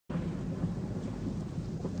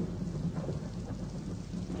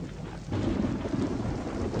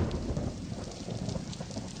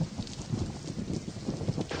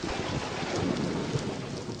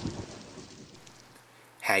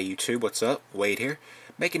Hey YouTube, what's up? Wade here,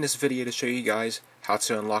 making this video to show you guys how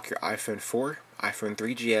to unlock your iPhone 4, iPhone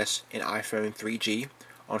 3GS, and iPhone 3G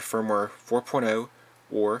on firmware 4.0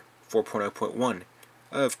 or 4.0.1.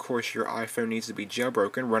 Of course, your iPhone needs to be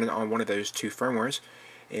jailbroken, running on one of those two firmwares,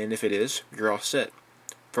 and if it is, you're all set.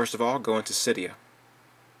 First of all, go into Cydia.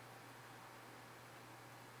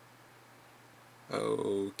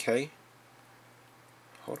 Okay.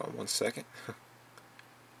 Hold on one second.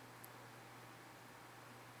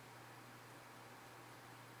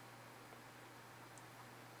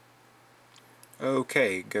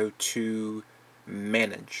 Okay, go to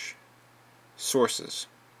Manage, Sources.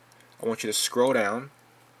 I want you to scroll down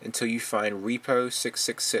until you find Repo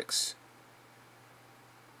 666.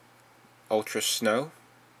 Ultra Snow.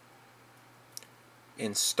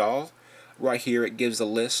 Install. Right here it gives a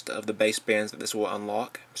list of the basebands that this will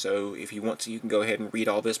unlock, so if you want to you can go ahead and read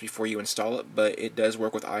all this before you install it, but it does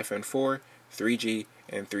work with iPhone 4, 3G,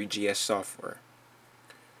 and 3GS software.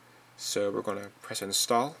 So we're going to press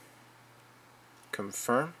Install,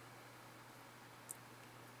 Confirm.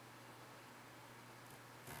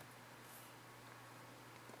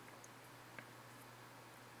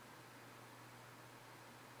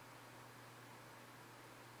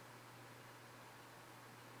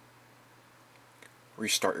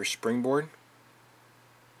 Restart your Springboard.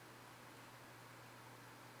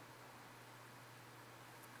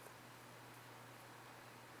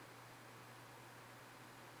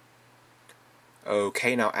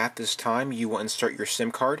 Okay, now at this time you will insert your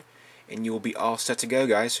SIM card and you will be all set to go,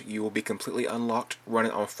 guys. You will be completely unlocked,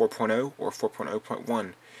 running on 4.0 or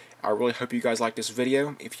 4.0.1. I really hope you guys liked this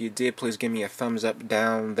video. If you did, please give me a thumbs up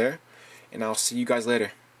down there, and I'll see you guys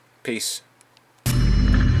later. Peace.